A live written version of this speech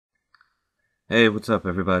Hey, what's up,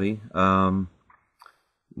 everybody?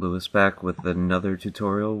 Lewis back with another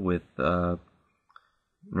tutorial in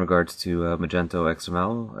regards to Magento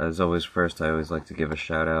XML. As always, first I always like to give a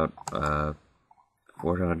shout out.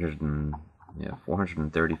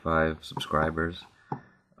 435 subscribers,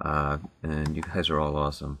 and you guys are all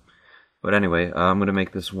awesome. But anyway, I'm gonna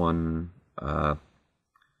make this one, a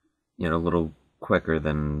little quicker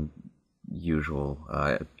than usual.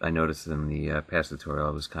 I noticed in the past tutorial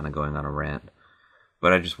I was kind of going on a rant.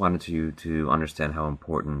 But I just wanted you to understand how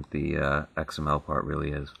important the XML part really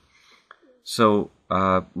is. So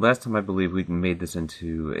last time I believe we made this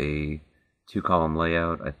into a two-column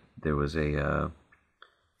layout. There was a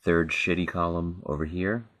third shitty column over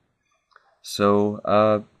here.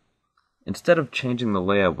 So instead of changing the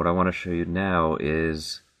layout, what I want to show you now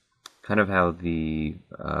is kind of how the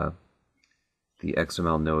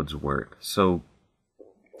XML nodes work. So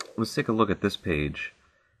let's take a look at this page.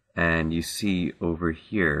 And you see over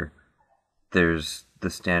here, there's the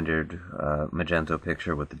standard Magento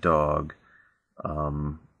picture with the dog,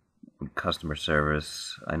 customer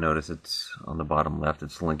service. I notice it's on the bottom left,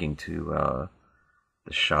 it's linking to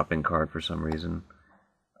the shopping cart for some reason.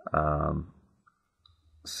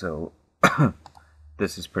 So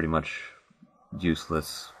this is pretty much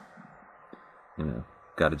useless.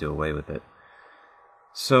 Got to do away with it.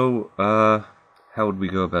 So how would we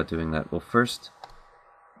go about doing that? Well, first,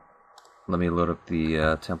 let me load up the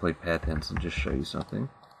template path hints and just show you something.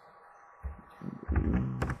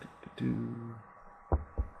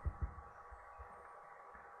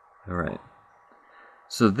 Alright.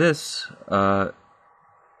 So this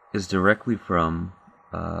is directly from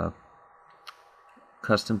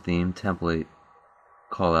custom theme template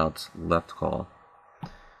callouts left call.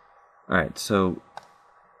 Alright, so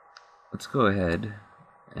let's go ahead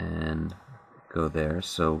and go there.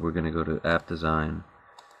 So we're going to go to app design.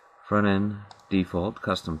 Front end, default,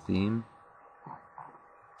 custom theme.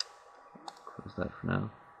 Close that for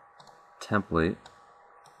now. Template,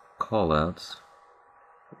 callouts,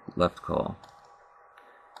 left call.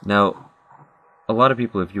 Now, a lot of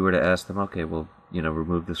people, if you were to ask them, okay, well,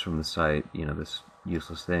 remove this from the site, this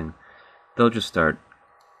useless thing, they'll just start,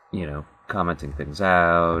 commenting things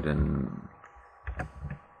out, and,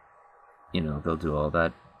 they'll do all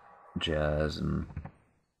that jazz, and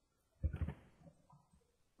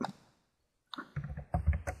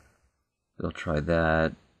they'll try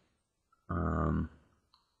that, and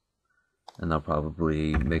they'll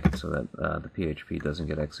probably make it so that the PHP doesn't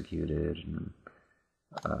get executed, and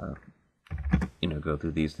go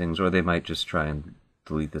through these things, or they might just try and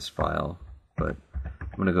delete this file. But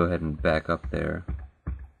I'm going to go ahead and back up there,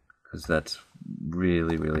 because that's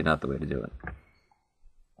really, really not the way to do it.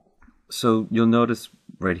 So you'll notice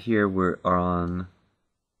right here we're on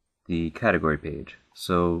the category page.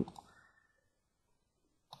 So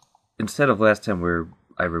instead of last time where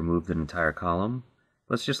I removed an entire column,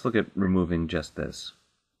 let's just look at removing just this.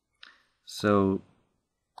 So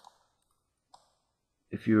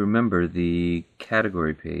if you remember, the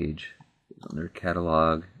category page is under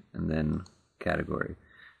catalog and then category.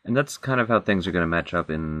 And that's kind of how things are going to match up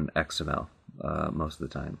in XML most of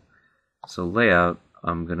the time. So layout,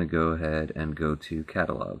 I'm going to go ahead and go to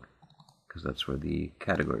catalog, because that's where the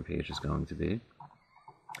category page is going to be.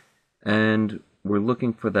 And we're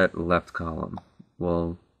looking for that left column.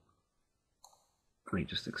 Well, let me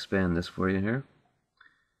just expand this for you here.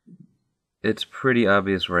 It's pretty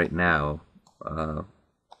obvious right now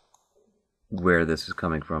where this is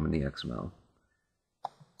coming from in the XML.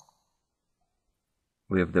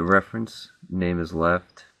 We have the reference, name is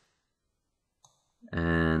left,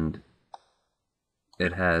 and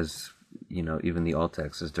it has, even the alt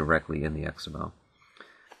text is directly in the XML.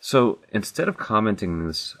 So instead of commenting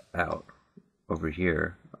this out over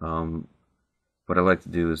here, what I like to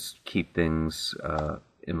do is keep things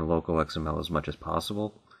in the local XML as much as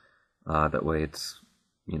possible. That way it's,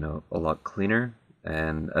 a lot cleaner.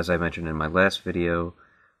 And as I mentioned in my last video,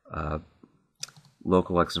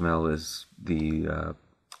 local XML is the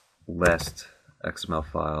last XML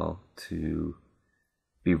file to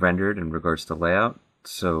be rendered in regards to layout.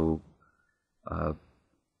 So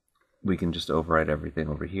we can just overwrite everything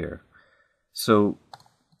over here. So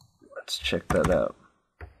let's check that out.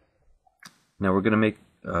 Now we're going to make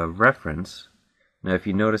a reference. Now if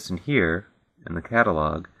you notice in here, in the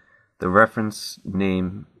catalog, the reference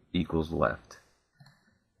name equals left.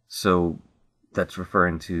 So that's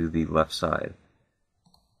referring to the left side.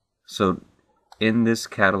 So in this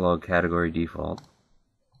catalog category default,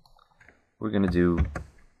 we're going to do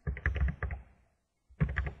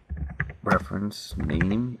reference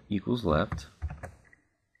name equals left.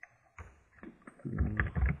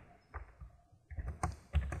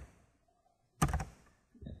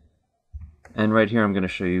 And right here I'm going to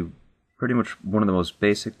show you pretty much one of the most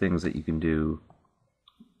basic things that you can do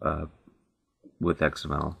with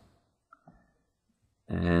XML.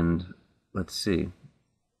 And let's see,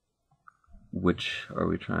 which are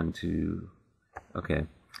we trying to... Okay,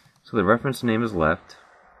 so the reference name is left,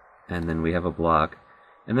 and then we have a block,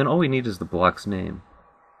 and then all we need is the block's name.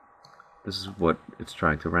 This is what it's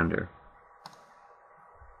trying to render.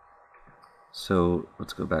 So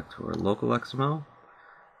let's go back to our local XML.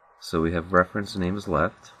 So we have reference name is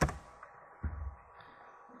left,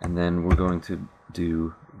 and then we're going to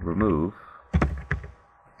do remove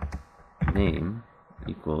name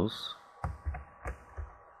equals,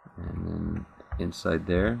 and then inside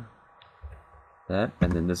there that,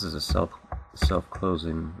 and then this is a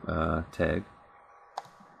self-closing tag.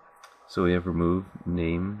 So we have remove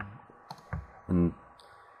name, and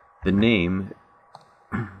the name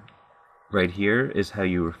right here is how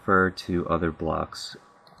you refer to other blocks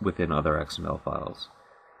within other XML files.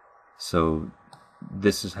 So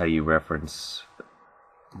this is how you reference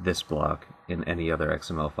this block in any other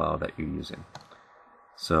XML file that you're using.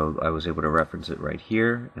 So I was able to reference it right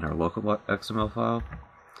here in our local XML file.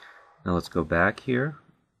 Now let's go back here,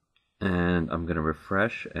 and I'm going to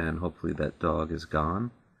refresh, and hopefully that dog is gone.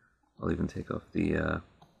 I'll even take off the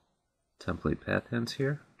template path hints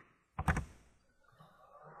here.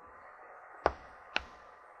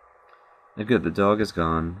 And good, the dog is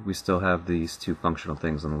gone. We still have these two functional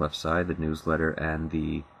things on the left side, the newsletter and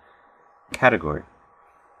the category.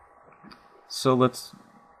 So let's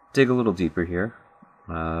dig a little deeper here.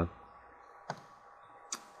 Let's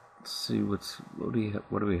see what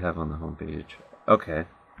do we have on the home page? Okay.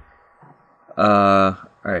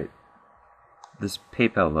 Alright. This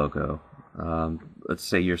PayPal logo. Let's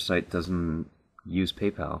say your site doesn't use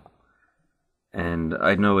PayPal. And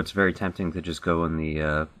I know it's very tempting to just go in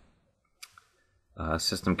the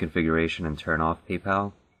system configuration and turn off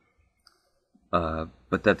PayPal.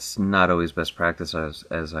 But that's not always best practice,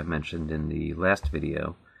 as I mentioned in the last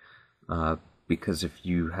video. Because if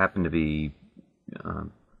you happen to be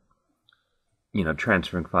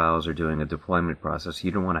transferring files or doing a deployment process,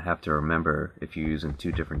 you don't want to have to remember, if you're using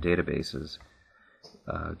two different databases,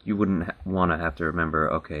 you wouldn't want to have to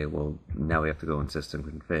remember, okay, well, now we have to go in system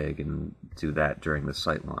config and do that during the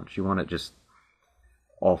site launch. You want it just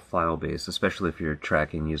all file-based, especially if you're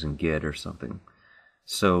tracking using Git or something.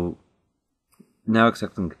 So now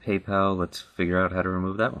accepting PayPal, let's figure out how to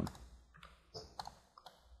remove that one.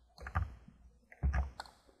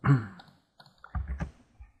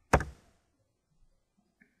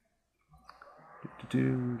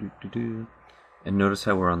 And notice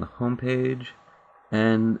how we're on the home page,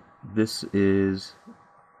 and this is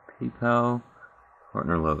PayPal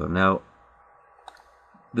partner logo. Now,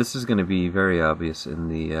 this is going to be very obvious in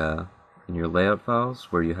the in your layout files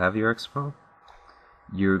where you have your XML.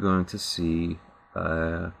 You're going to see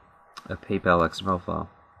a PayPal XML file.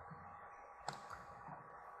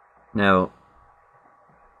 Now,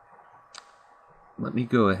 let me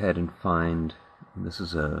go ahead and find, this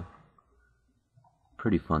is a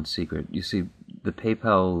pretty fun secret. You see, the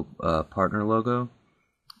PayPal partner logo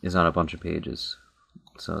is on a bunch of pages.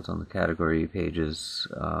 So it's on the category pages.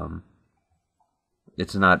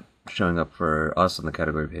 It's not showing up for us on the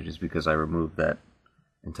category pages because I removed that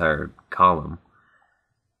entire column.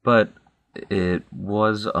 But it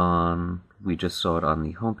was on, we just saw it on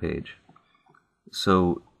the home page.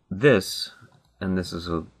 So this, and this is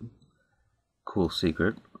a cool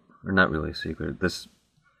secret, or not really a secret, this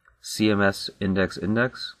CMS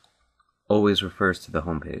index always refers to the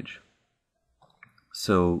home page.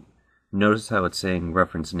 So notice how it's saying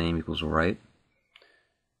reference name equals right.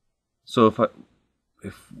 So if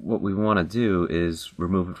what we want to do is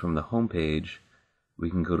remove it from the home page, we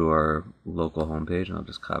can go to our local home page, and I'll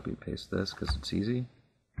just copy and paste this because it's easy.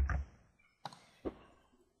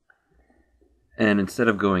 And instead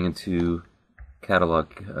of going into catalog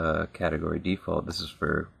category default, this is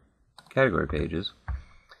for category pages,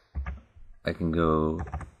 I can go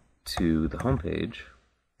to the home page,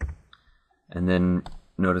 and then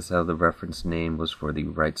notice how the reference name was for the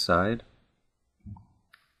right side.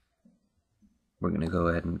 We're going to go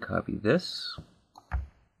ahead and copy this,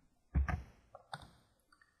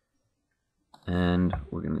 and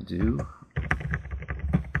we're going to do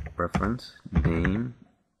reference name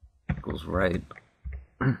equals right,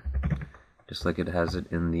 just like it has it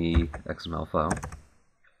in the XML file.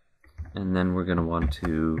 And then we're going to want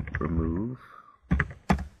to remove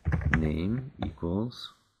name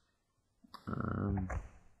equals, and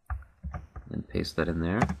paste that in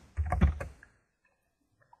there.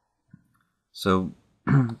 So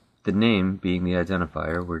the name being the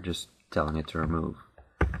identifier, we're just telling it to remove.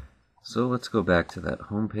 So let's go back to that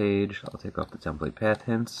home page. I'll take off the template path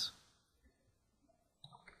hints.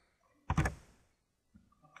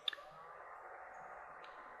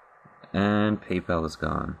 And PayPal is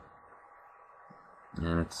gone.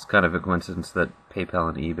 And it's kind of a coincidence that PayPal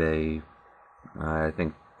and eBay, I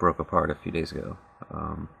think, broke apart a few days ago.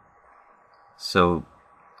 So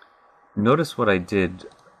notice what I did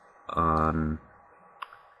on...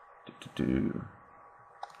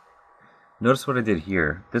 Notice what I did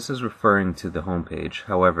here. This is referring to the home page.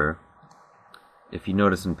 However, if you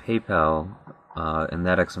notice in PayPal, in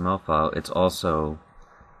that XML file, it's also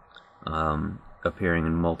appearing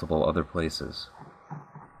in multiple other places.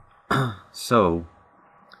 So,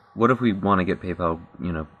 what if we want to get PayPal,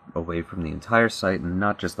 away from the entire site and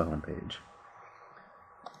not just the home page?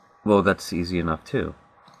 Well, that's easy enough too.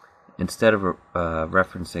 Instead of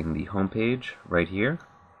referencing the home page right here,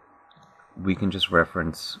 we can just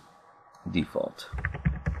reference default,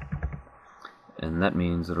 and that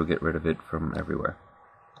means it'll get rid of it from everywhere.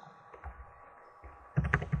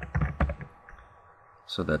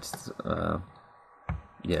 So that's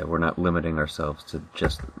yeah, we're not limiting ourselves to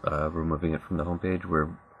just removing it from the home page. We're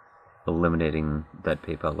eliminating that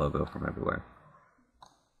PayPal logo from everywhere.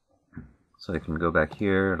 So I can go back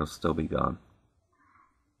here, it'll still be gone.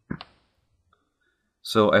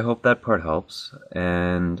 So I hope that part helps,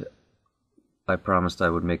 and I promised I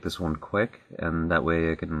would make this one quick, and that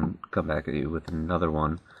way I can come back at you with another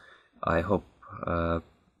one. I hope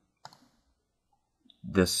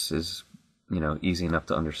this is, easy enough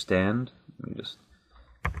to understand. Let me just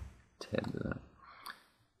tend to that.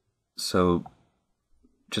 So,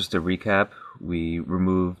 just to recap, we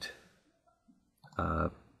removed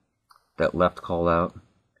that left call out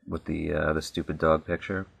with the stupid dog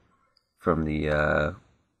picture from the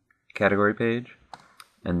category page.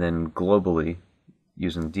 And then globally,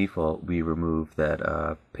 using default, we remove that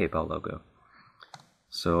PayPal logo.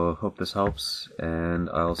 So hope this helps, and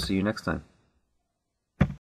I'll see you next time.